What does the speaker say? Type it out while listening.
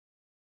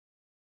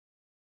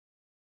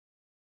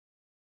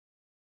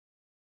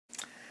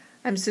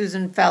I'm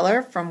Susan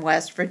Feller from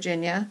West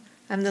Virginia.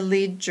 I'm the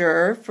lead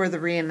juror for the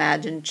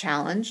Reimagined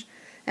Challenge,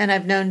 and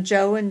I've known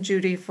Joe and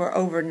Judy for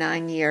over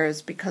 9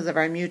 years because of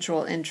our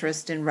mutual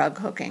interest in rug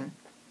hooking.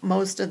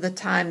 Most of the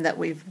time that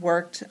we've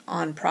worked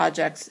on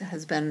projects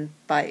has been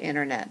by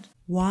internet.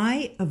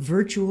 Why a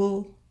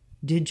virtual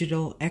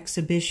digital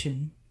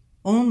exhibition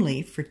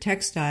only for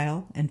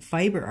textile and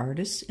fiber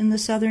artists in the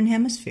Southern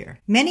Hemisphere?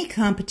 Many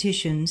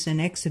competitions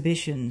and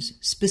exhibitions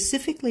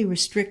specifically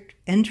restrict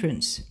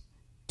entrance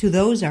to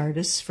those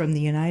artists from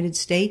the United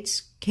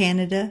States,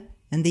 Canada,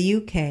 and the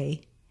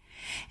UK,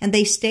 and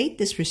they state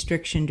this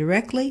restriction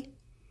directly,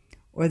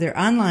 or their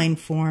online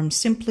form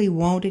simply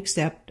won't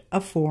accept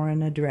a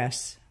foreign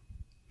address.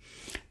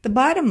 The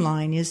bottom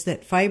line is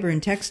that fiber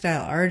and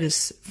textile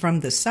artists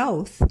from the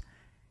South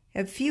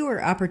have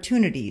fewer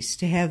opportunities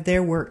to have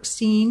their work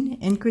seen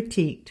and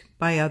critiqued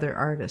by other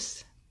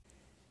artists.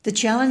 The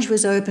challenge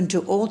was open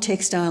to all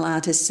textile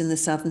artists in the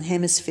Southern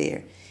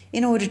Hemisphere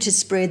in order to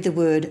spread the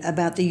word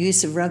about the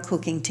use of rug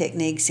hooking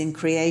techniques in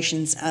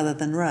creations other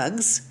than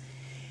rugs,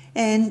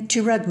 and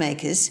to rug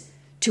makers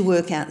to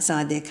work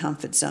outside their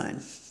comfort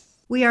zone.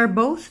 We are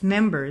both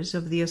members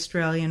of the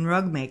Australian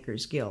Rug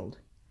Makers Guild,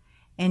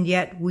 and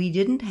yet we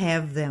didn't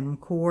have them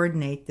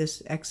coordinate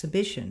this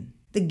exhibition.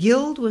 The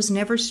Guild was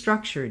never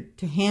structured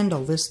to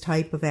handle this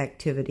type of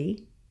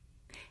activity,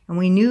 and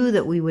we knew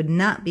that we would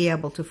not be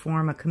able to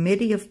form a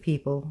committee of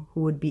people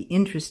who would be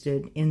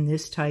interested in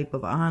this type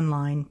of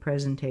online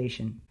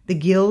presentation. The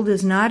Guild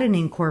is not an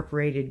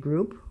incorporated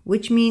group,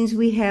 which means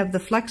we have the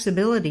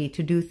flexibility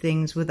to do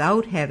things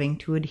without having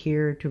to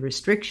adhere to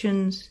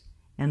restrictions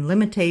and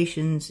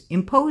limitations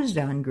imposed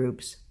on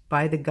groups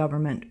by the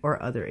government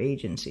or other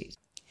agencies.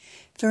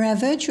 For our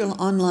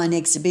virtual online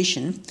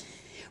exhibition,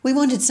 we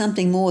wanted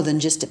something more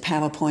than just a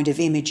PowerPoint of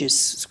images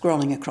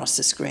scrolling across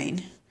the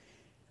screen,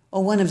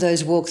 or one of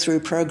those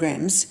walkthrough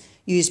programs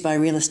used by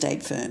real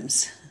estate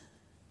firms.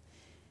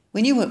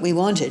 We knew what we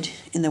wanted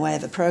in the way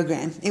of a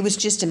program. It was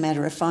just a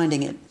matter of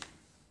finding it.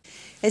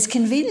 As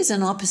conveners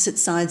on opposite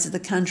sides of the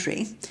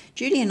country,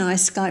 Judy and I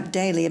Skype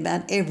daily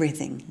about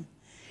everything,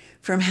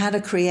 from how to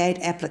create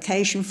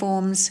application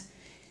forms,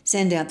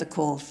 send out the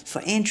call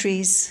for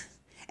entries,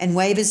 and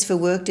waivers for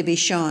work to be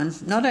shown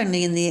not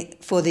only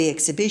for the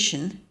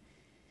exhibition,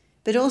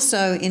 but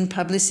also in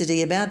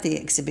publicity about the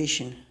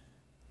exhibition.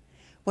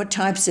 What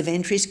types of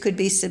entries could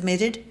be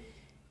submitted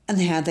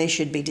and how they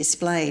should be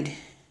displayed.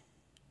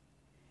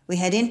 We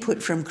had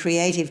input from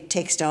creative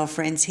textile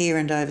friends here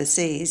and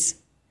overseas.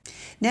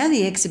 Now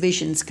the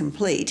exhibition's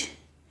complete,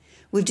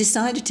 we've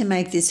decided to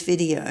make this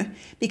video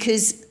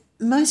because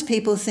most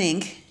people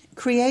think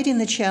creating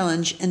the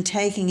challenge and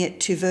taking it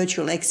to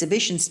virtual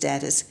exhibition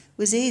status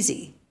was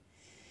easy.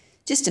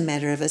 Just a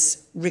matter of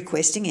us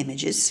requesting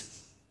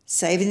images,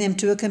 saving them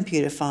to a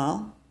computer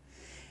file,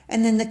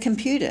 and then the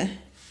computer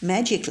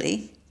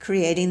magically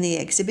creating the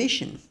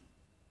exhibition.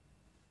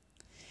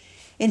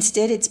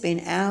 Instead, it's been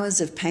hours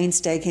of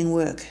painstaking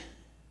work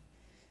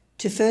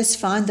to first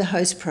find the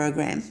host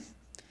program,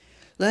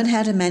 learn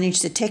how to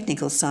manage the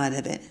technical side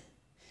of it,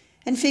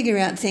 and figure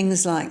out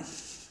things like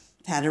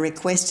how to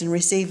request and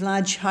receive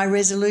large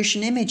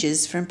high-resolution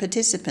images from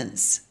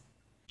participants.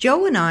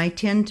 Joe and I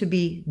tend to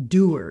be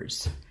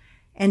doers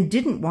and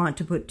didn't want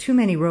to put too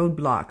many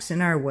roadblocks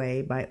in our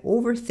way by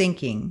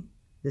overthinking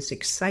this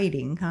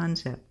exciting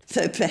concept.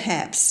 Though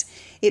perhaps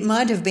it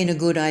might have been a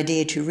good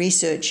idea to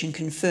research and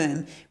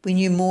confirm we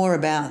knew more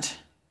about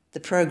the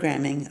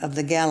programming of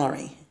the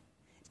gallery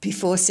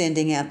before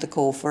sending out the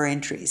call for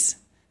entries.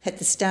 At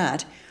the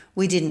start,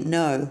 we didn't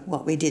know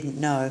what we didn't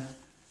know.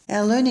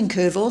 Our learning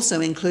curve also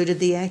included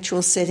the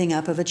actual setting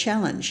up of a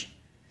challenge,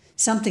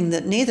 something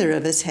that neither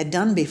of us had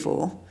done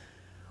before,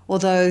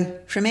 although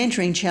from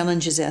entering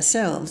challenges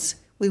ourselves,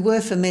 we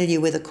were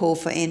familiar with a call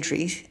for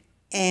entry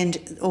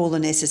and all the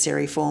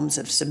necessary forms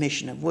of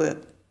submission of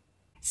work.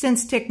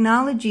 Since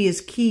technology is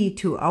key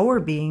to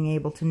our being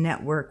able to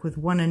network with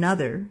one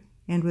another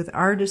and with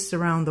artists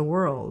around the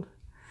world,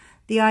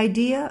 the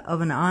idea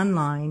of an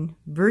online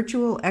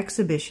virtual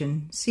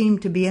exhibition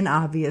seemed to be an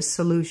obvious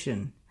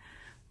solution,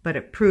 but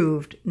it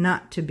proved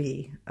not to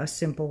be a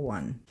simple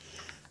one.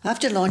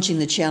 After launching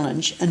the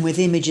challenge and with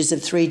images of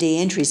 3D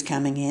entries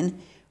coming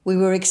in, we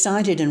were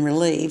excited and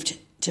relieved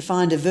to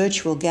find a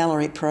virtual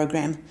gallery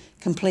program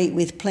complete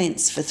with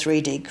plinths for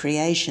 3D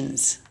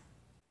creations.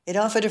 It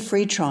offered a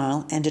free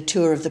trial and a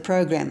tour of the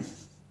program.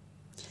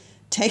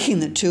 Taking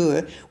the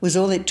tour was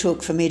all it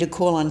took for me to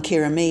call on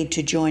Kira Mead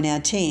to join our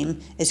team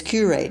as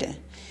curator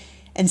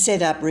and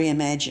set up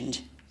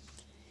Reimagined.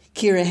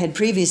 Kira had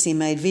previously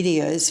made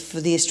videos for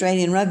the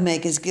Australian Rug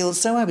Makers Guild,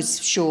 so I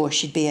was sure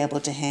she'd be able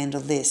to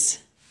handle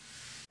this.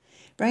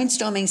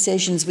 Brainstorming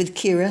sessions with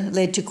Kira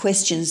led to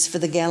questions for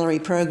the gallery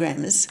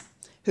programmers,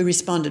 who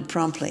responded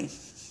promptly.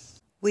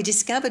 We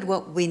discovered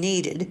what we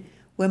needed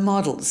were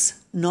models,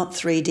 not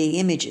 3D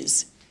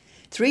images.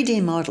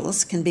 3D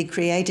models can be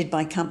created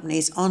by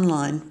companies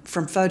online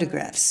from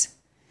photographs.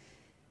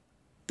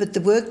 But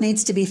the work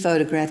needs to be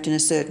photographed in a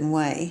certain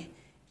way,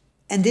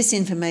 and this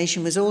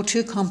information was all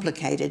too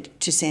complicated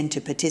to send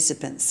to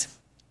participants.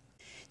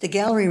 The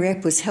gallery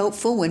rep was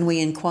helpful when we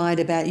inquired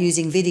about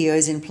using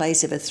videos in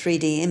place of a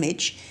 3D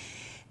image,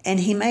 and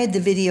he made the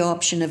video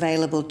option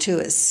available to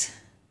us.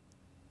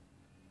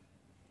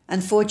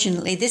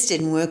 Unfortunately, this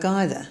didn't work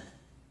either.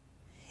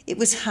 It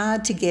was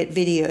hard to get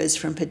videos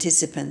from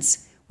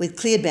participants with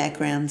clear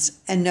backgrounds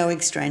and no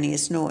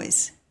extraneous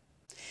noise.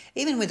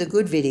 Even with a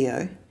good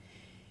video,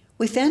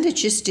 we found it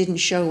just didn't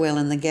show well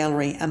in the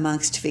gallery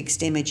amongst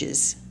fixed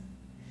images.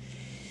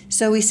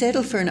 So we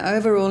settled for an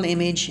overall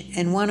image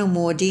and one or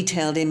more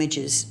detailed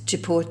images to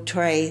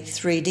portray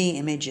 3D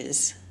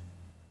images.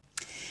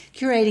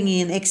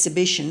 Curating an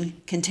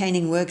exhibition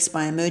containing works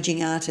by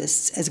emerging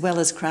artists as well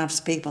as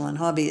craftspeople and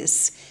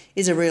hobbyists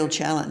is a real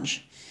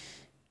challenge.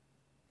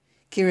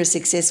 Kira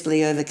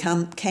successfully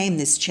overcame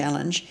this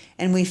challenge,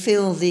 and we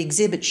feel the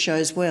exhibit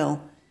shows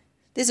well.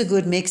 There's a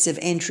good mix of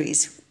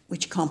entries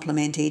which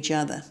complement each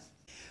other.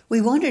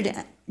 We wanted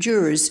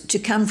jurors to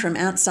come from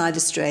outside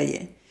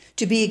Australia,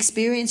 to be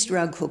experienced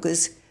rug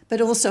hookers,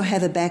 but also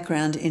have a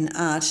background in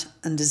art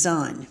and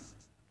design.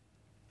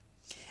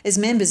 As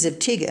members of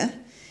TIGA,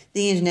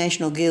 the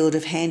International Guild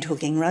of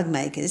Hand-Hooking Rug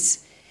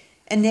Makers,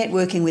 and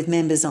networking with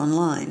members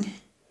online,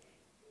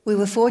 we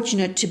were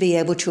fortunate to be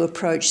able to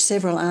approach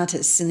several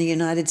artists in the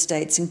United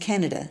States and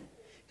Canada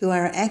who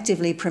are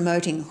actively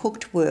promoting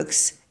hooked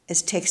works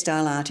as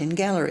textile art in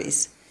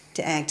galleries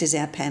to act as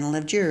our panel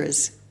of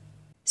jurors.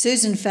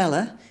 Susan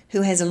Feller,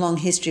 who has a long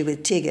history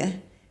with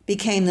TIGA,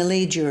 became the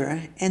lead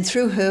juror, and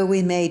through her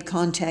we made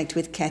contact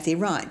with Kathy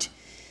Wright,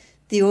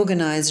 the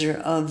organiser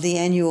of the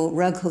annual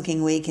Rug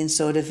Hooking Week in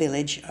Sauter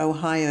Village,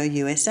 Ohio,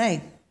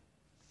 USA.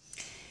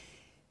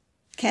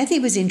 Kathy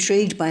was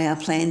intrigued by our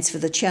plans for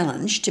the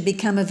challenge to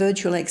become a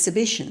virtual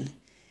exhibition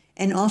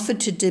and offered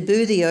to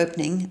debut the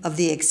opening of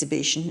the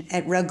exhibition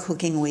at Rug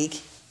Hooking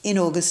Week in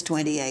August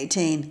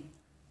 2018.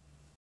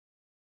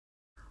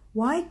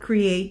 Why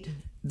create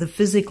the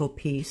physical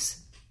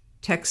piece,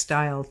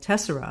 Textile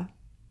Tessera,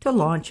 to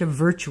launch a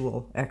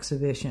virtual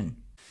exhibition?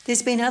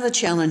 There's been other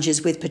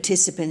challenges with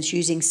participants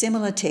using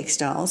similar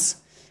textiles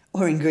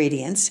or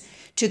ingredients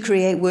to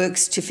create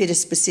works to fit a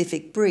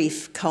specific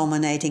brief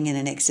culminating in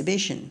an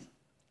exhibition.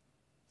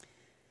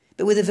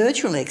 But with a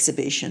virtual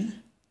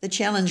exhibition, the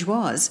challenge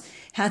was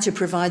how to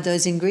provide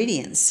those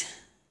ingredients.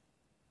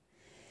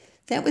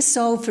 That was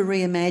solved for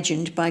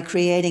Reimagined by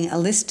creating a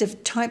list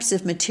of types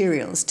of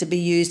materials to be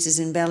used as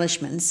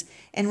embellishments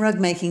and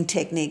rug making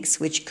techniques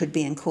which could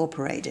be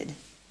incorporated.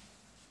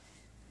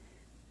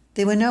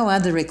 There were no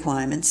other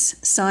requirements.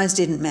 Size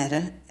didn't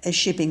matter, as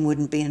shipping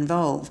wouldn't be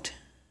involved.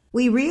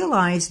 We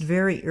realized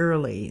very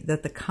early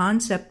that the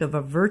concept of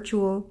a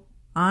virtual,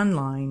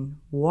 online,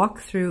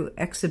 walk-through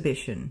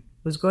exhibition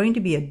was going to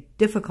be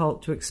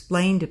difficult to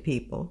explain to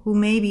people who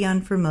may be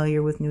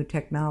unfamiliar with new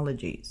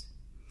technologies.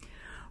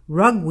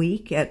 Rug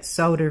Week at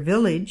Sauter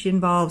Village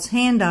involves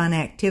hand-on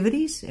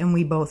activities, and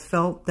we both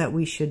felt that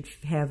we should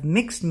have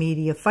mixed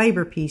media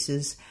fiber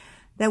pieces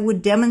that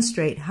would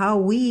demonstrate how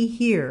we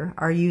here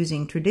are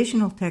using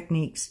traditional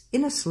techniques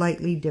in a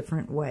slightly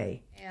different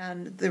way.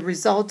 And the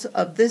result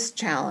of this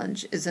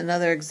challenge is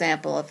another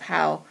example of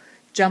how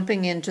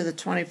jumping into the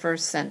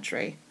 21st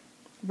century,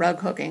 rug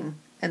hooking,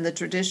 and the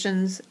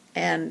traditions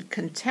and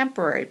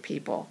contemporary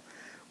people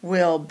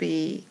will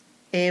be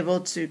able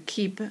to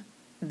keep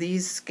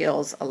these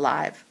skills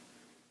alive.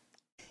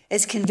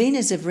 As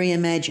conveners of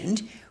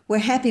Reimagined, we're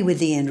happy with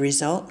the end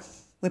result.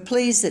 We're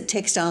pleased that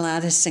textile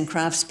artists and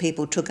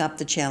craftspeople took up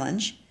the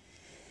challenge,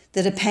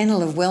 that a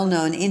panel of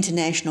well-known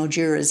international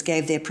jurors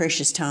gave their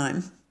precious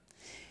time,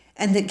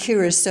 and that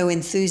Kira so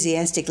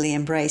enthusiastically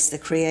embraced the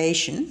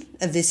creation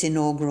of this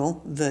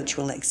inaugural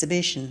virtual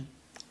exhibition.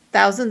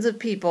 Thousands of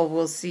people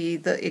will see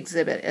the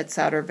exhibit at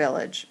Sauter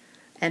Village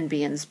and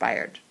be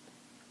inspired.